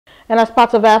And as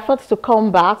part of efforts to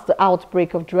combat the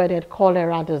outbreak of dreaded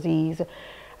cholera disease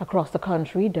across the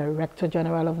country, Director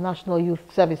General of National Youth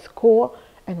Service Corps,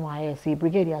 NYSC,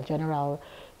 Brigadier General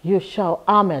Yusha'u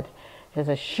Ahmed, has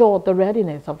assured the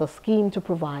readiness of the scheme to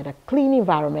provide a clean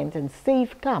environment and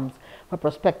safe camps for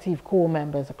prospective Corps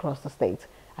members across the state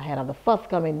ahead of the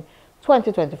forthcoming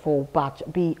 2024 Batch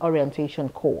B orientation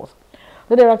course.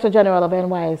 The Director General of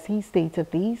NYSC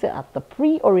stated these at the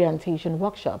pre-orientation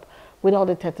workshop with all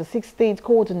the 36 state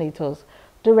coordinators,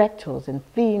 directors, and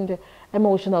themed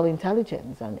emotional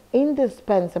intelligence, an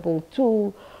indispensable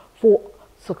tool for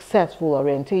successful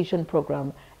orientation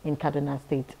program in Kaduna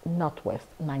State, Northwest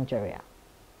Nigeria.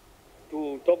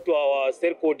 To talk to our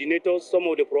state coordinators, some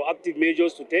of the proactive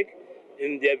measures to take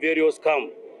in their various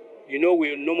camps. You know,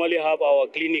 we normally have our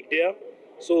clinic there,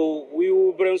 so we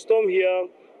will brainstorm here.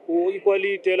 We will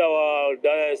equally tell our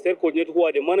state coordinators who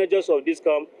are the managers of this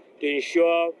camp to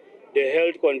ensure the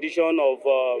health condition of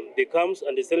the camps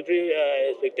and the sanitary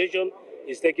expectation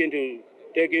is taken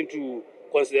into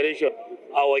consideration.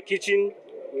 Our kitchen,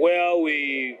 where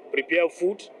we prepare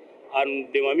food, and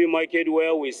the Mami market,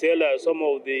 where we sell some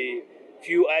of the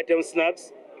few item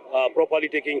snacks, properly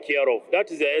taken care of. That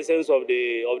is the essence of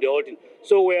the whole thing.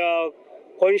 So we are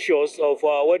conscious of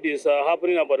what is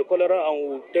happening about the cholera, and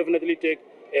will definitely take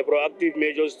proactive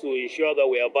measures to ensure that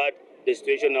we avert the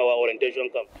situation in our orientation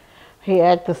camp. He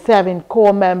urged the 7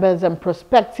 Corps members and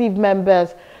prospective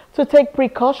members to take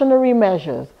precautionary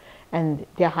measures and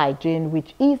their hygiene,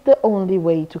 which is the only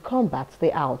way to combat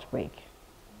the outbreak.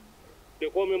 The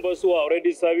Corps members who are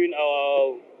already serving,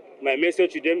 my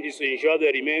message to them is to ensure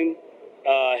they remain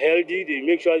healthy, they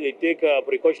make sure they take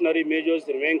precautionary measures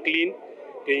to remain clean,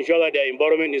 to ensure that their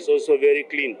environment is also very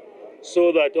clean,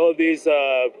 so that all this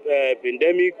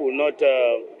pandemic will not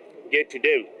get to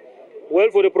them. Well,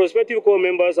 for the prospective Corps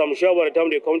members, I'm sure by the time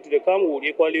they come to the camp, we're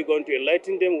equally going to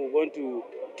enlighten them, we're going to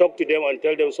talk to them and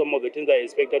tell them some of the things that are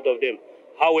expected of them.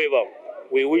 However,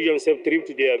 we wish them safe trip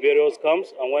to their various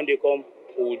camps, and when they come,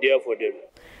 we will be there for them.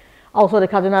 Also, the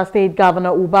Kaduna State Governor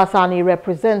Ubasani,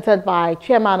 represented by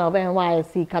Chairman of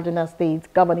NYSC Kaduna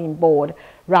State Governing Board,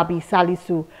 Rabi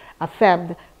Salisu,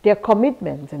 affirmed their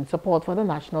commitment and support for the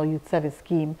National Youth Service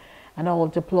Scheme and all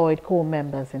deployed Corps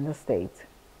members in the state.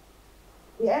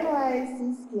 The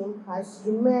NYSC scheme has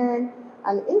remained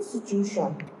an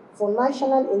institution for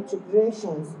national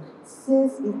integrations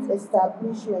since its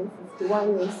establishment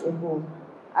 51 years ago.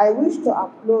 I wish to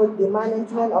applaud the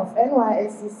management of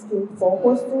NYSC scheme for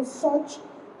hosting such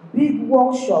big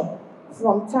workshops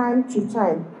from time to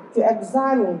time to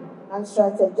examine and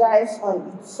strategize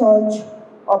on its such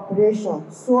operation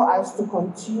so as to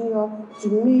continue to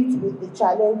meet with the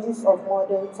challenges of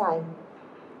modern time.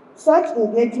 Such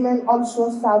engagement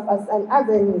also serves as an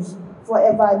avenue for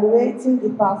evaluating the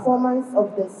performance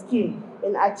of the scheme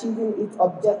in achieving its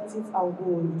objectives and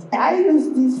goals. I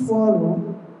use this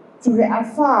forum to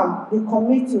reaffirm the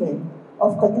commitment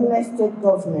of Kaduna State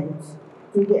Government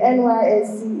to the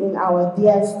NYSC in our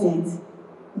dear state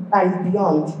and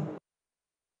beyond.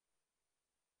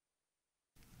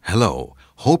 Hello,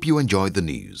 hope you enjoyed the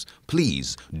news.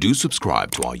 Please do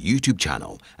subscribe to our YouTube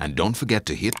channel and don't forget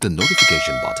to hit the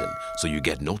notification button so you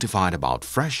get notified about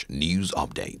fresh news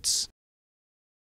updates.